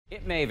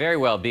It may very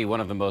well be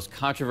one of the most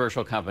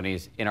controversial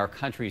companies in our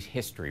country's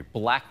history,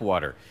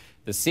 Blackwater,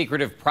 the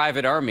secretive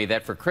private army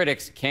that, for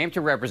critics, came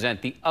to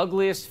represent the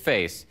ugliest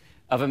face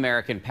of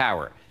American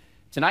power.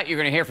 Tonight, you're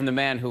going to hear from the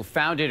man who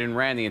founded and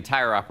ran the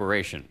entire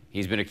operation.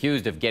 He's been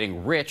accused of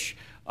getting rich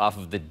off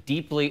of the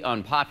deeply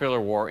unpopular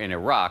war in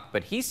Iraq,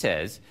 but he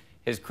says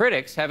his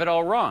critics have it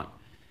all wrong.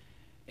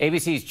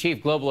 ABC's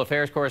chief global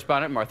affairs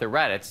correspondent, Martha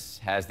Raddatz,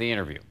 has the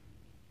interview.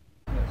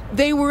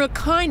 They were a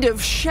kind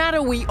of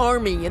shadowy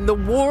army in the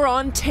war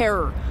on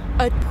terror,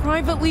 a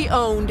privately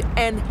owned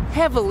and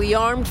heavily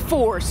armed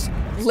force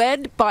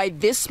led by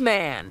this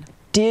man.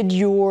 Did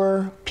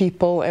your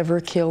people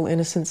ever kill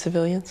innocent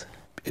civilians?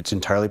 It's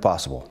entirely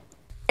possible.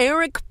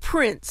 Erik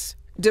Prince.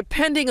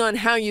 Depending on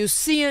how you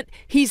see it,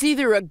 he's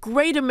either a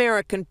great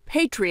American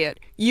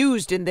patriot,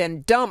 used and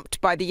then dumped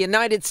by the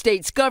United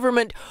States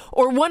government,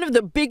 or one of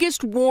the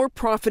biggest war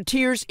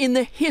profiteers in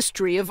the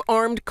history of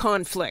armed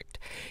conflict.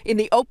 In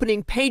the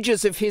opening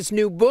pages of his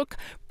new book,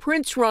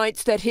 Prince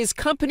writes that his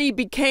company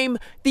became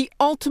the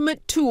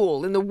ultimate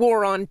tool in the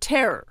war on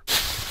terror.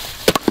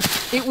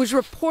 It was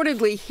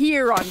reportedly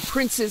here on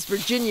Prince's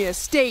Virginia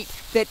estate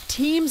that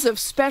teams of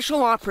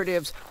special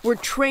operatives were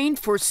trained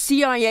for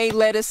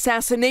CIA-led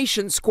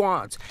assassination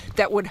squads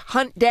that would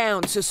hunt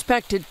down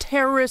suspected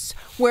terrorists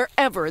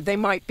wherever they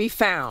might be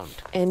found.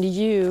 And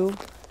you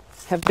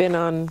have been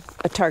on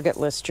a target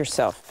list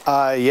yourself?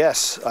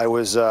 Yes, I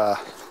was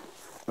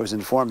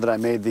informed that I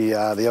made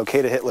the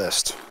okay to hit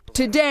list.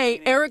 Today,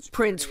 Erik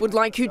Prince would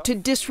like you to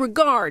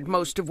disregard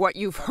most of what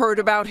you've heard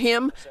about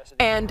him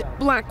and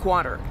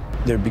Blackwater.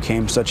 There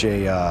became such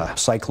a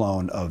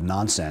cyclone of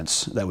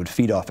nonsense that would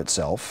feed off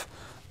itself,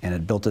 and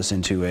it built us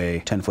into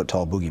a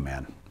 10-foot-tall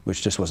boogeyman,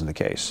 which just wasn't the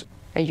case.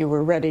 And you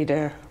were ready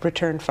to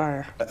return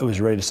fire? I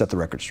was ready to set the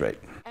record straight.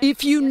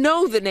 If you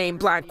know the name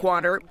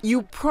Blackwater,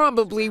 you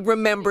probably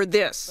remember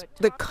this.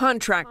 The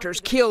contractors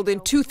killed in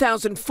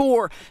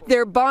 2004,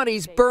 their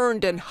bodies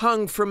burned and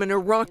hung from an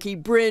Iraqi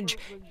bridge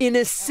in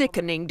a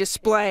sickening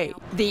display.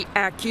 The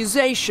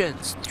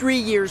accusations, 3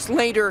 years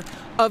later,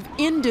 of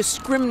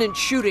indiscriminate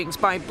shootings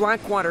by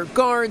Blackwater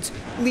guards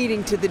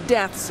leading to the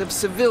deaths of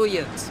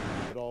civilians.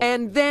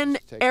 And then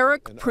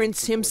Erik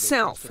Prince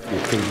himself,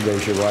 Please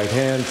raise your right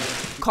hand,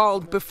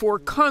 called before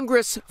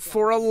Congress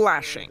for a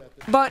lashing.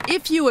 But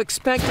if you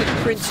expected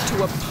Prince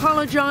to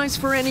apologize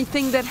for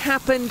anything that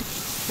happened,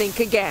 think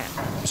again.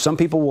 Some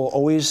people will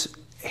always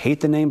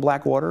hate the name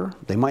Blackwater.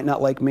 They might not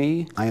like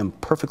me. I am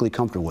perfectly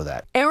comfortable with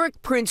that.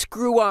 Erik Prince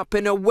grew up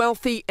in a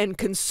wealthy and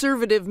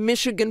conservative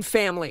Michigan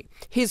family.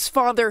 His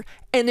father,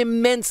 an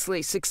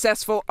immensely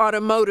successful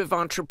automotive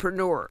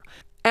entrepreneur.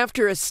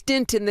 After a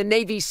stint in the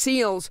Navy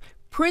SEALs,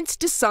 Prince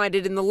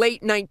decided in the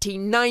late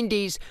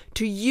 1990s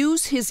to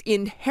use his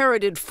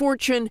inherited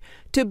fortune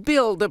to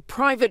build a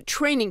private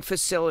training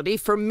facility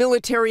for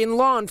military and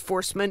law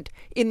enforcement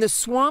in the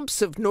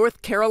swamps of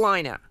North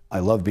Carolina. I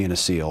loved being a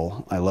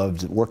SEAL. I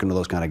loved working with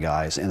those kind of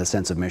guys and the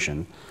sense of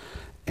mission.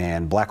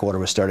 And Blackwater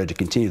was started to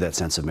continue that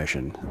sense of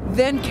mission.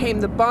 Then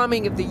came the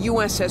bombing of the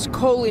USS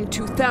Cole in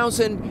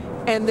 2000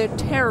 and the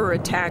terror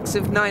attacks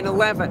of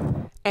 9/11.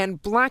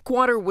 And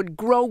Blackwater would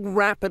grow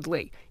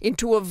rapidly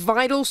into a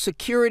vital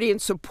security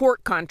and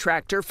support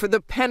contractor for the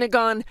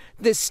Pentagon,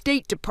 the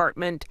State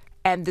Department,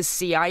 and the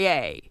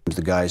CIA.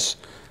 The guys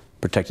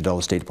protected all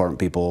the State Department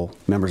people,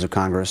 members of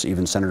Congress,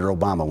 even Senator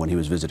Obama when he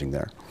was visiting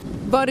there.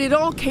 But it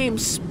all came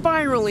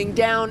spiraling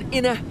down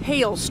in a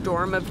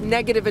hailstorm of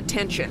negative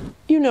attention.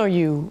 You know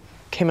you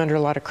came under a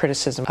lot of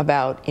criticism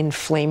about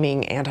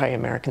inflaming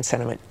anti-American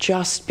sentiment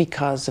just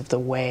because of the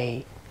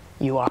way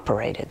you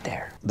operated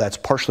there. That's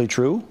partially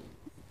true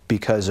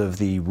because of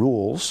the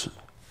rules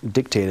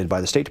dictated by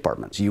the State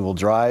Department. You will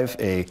drive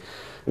a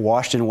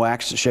washed and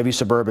waxed Chevy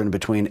Suburban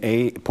between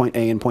point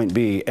A and point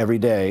B every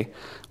day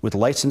with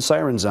lights and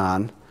sirens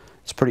on.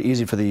 It's pretty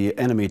easy for the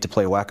enemy to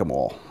play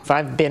whack-a-mole.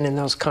 I've been in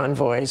those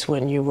convoys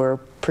when you were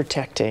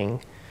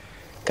protecting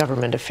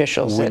government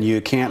officials when at you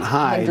can't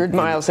hide 100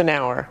 miles an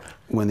hour.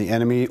 When the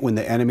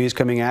enemy is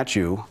coming at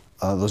you,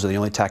 those are the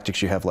only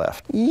tactics you have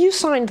left. You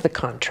signed the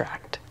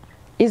contract.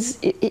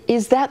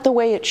 Is that the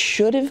way it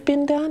should have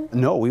been done?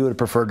 No, we would have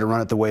preferred to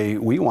run it the way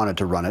we wanted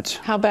to run it.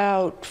 How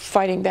about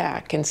fighting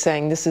back and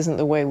saying this isn't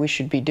the way we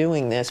should be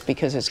doing this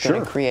because it's going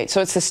to create?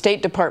 So it's the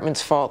State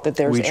Department's fault that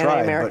there's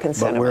anti-American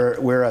sentiment.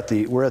 But we're at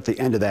the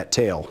end of that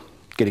tail,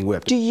 getting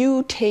whipped. Do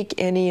you take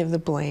any of the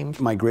blame?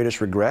 My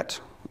greatest regret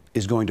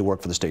is going to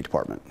work for the State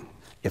Department.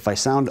 If I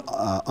sound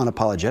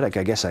unapologetic,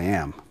 I guess I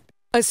am.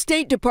 A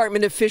State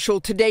Department official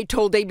today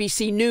told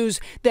ABC News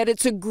that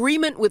its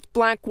agreement with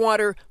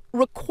Blackwater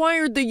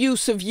required the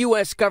use of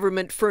U.S.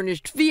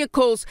 government-furnished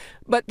vehicles,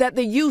 but that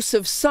the use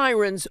of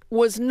sirens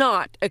was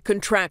not a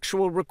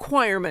contractual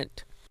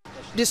requirement.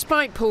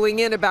 Despite pulling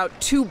in about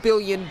 $2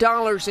 billion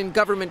in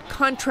government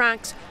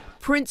contracts,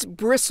 Prince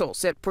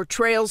bristles at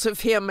portrayals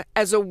of him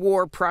as a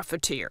war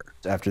profiteer.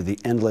 After the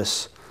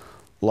endless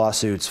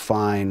lawsuits,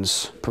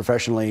 fines,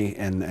 professionally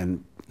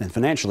and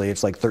financially,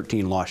 it's like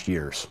 13 lost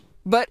years.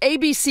 But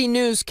ABC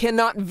News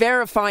cannot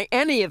verify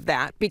any of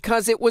that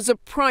because it was a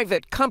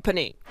private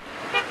company.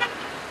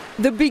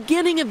 The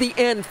beginning of the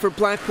end for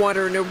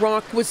Blackwater in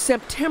Iraq was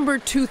September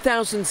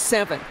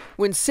 2007,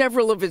 when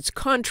several of its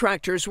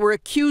contractors were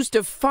accused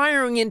of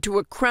firing into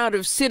a crowd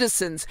of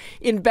citizens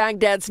in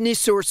Baghdad's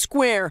Nisour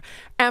Square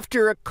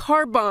after a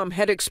car bomb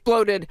had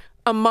exploded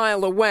a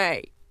mile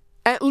away.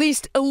 At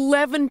least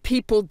 11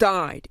 people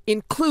died,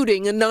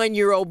 including a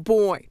 9-year-old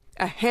boy.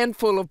 A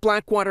handful of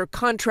Blackwater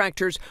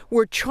contractors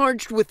were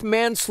charged with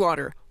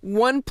manslaughter.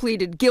 One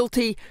pleaded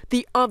guilty,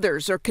 the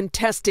others are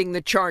contesting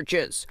the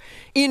charges.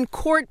 In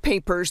court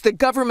papers, the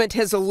government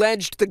has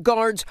alleged the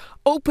guards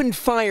opened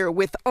fire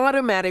with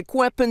automatic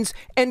weapons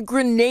and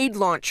grenade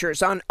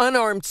launchers on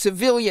unarmed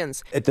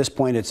civilians. At this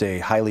point, it's a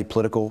highly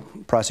political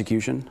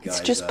prosecution. It's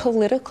just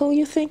political,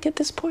 you think, at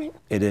this point?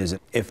 It is.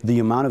 If the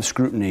amount of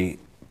scrutiny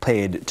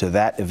paid to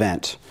that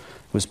event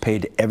was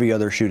paid to every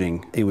other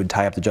shooting, it would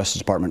tie up the Justice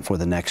Department for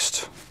the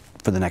next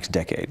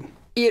decade.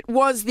 It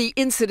was the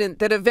incident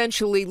that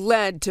eventually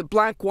led to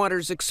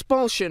Blackwater's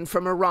expulsion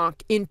from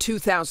Iraq in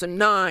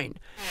 2009.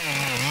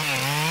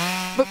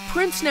 But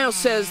Prince now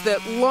says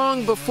that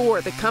long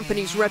before the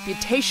company's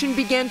reputation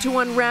began to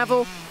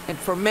unravel, and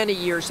for many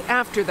years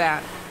after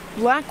that,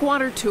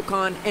 Blackwater took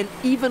on an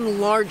even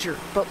larger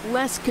but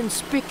less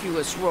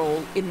conspicuous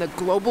role in the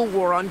global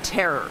war on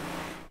terror.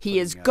 He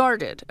is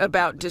guarded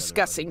about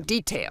discussing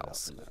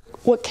details.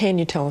 What can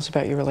you tell us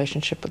about your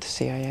relationship with the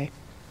CIA?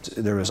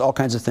 There was all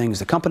kinds of things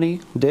the company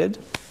did,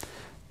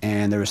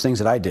 and there was things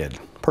that I did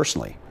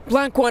personally.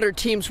 Blackwater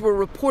teams were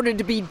reported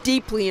to be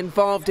deeply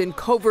involved in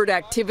covert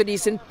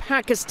activities in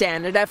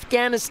Pakistan and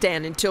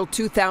Afghanistan until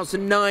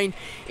 2009,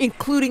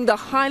 including the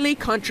highly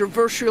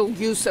controversial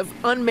use of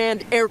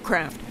unmanned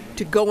aircraft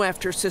to go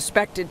after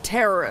suspected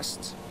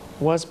terrorists.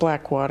 Was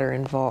Blackwater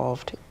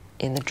involved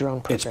in the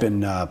drone program? It's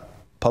been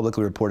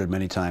publicly reported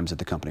many times that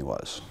the company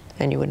was.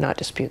 And you would not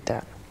dispute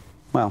that?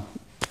 Well,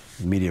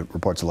 the media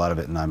reports a lot of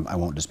it, and I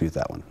won't dispute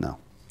that one, no.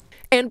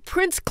 And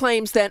Prince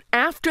claims that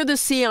after the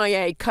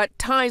CIA cut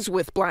ties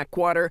with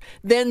Blackwater,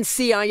 then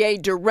CIA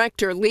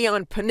Director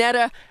Leon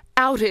Panetta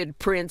outed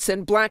Prince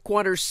and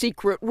Blackwater's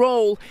secret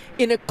role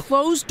in a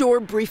closed-door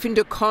briefing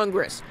to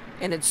Congress,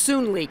 and it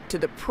soon leaked to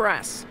the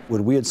press.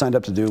 What we had signed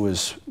up to do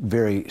was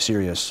very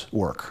serious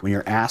work. When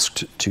you're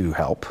asked to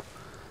help,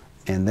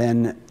 and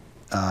then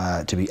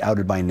to be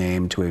outed by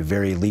name to a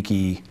very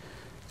leaky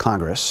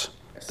Congress,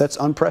 that's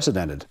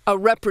unprecedented. A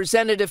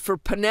representative for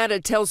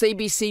Panetta tells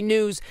ABC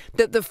News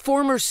that the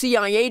former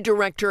CIA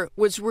director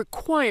was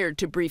required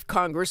to brief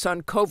Congress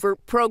on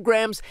covert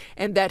programs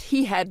and that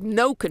he had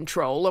no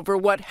control over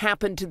what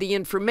happened to the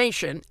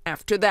information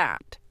after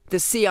that. The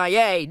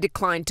CIA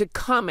declined to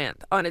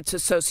comment on its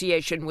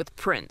association with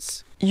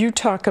Prince. You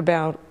talk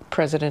about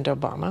President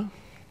Obama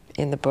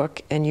in the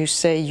book, and you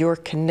say your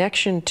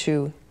connection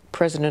to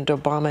President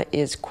Obama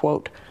is,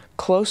 quote,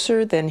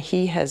 closer than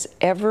he has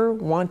ever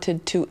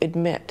wanted to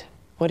admit.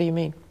 What do you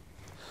mean?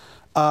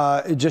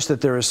 Just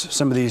that there was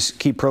some of these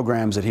key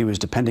programs that he was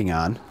depending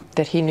on.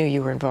 That he knew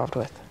you were involved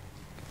with?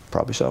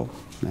 Probably so,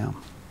 yeah.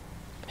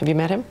 Have you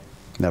met him?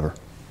 Never.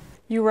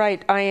 You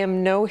write, I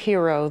am no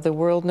hero. The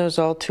world knows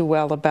all too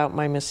well about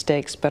my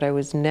mistakes, but I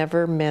was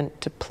never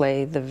meant to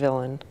play the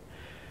villain.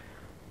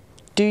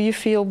 Do you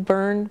feel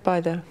burned by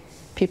the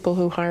people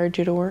who hired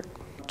you to work?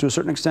 To a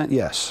certain extent,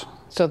 yes.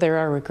 So there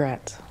are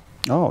regrets?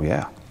 Oh,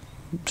 yeah.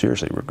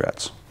 Seriously,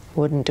 regrets.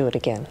 Wouldn't do it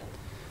again?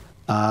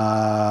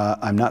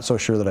 I'm not so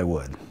sure that I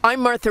would.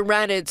 I'm Martha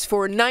Raditz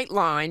for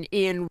Nightline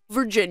in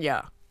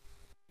Virginia.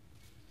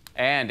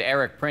 And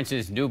Erik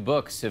Prince's new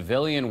book,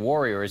 Civilian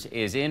Warriors,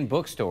 is in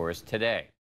bookstores today.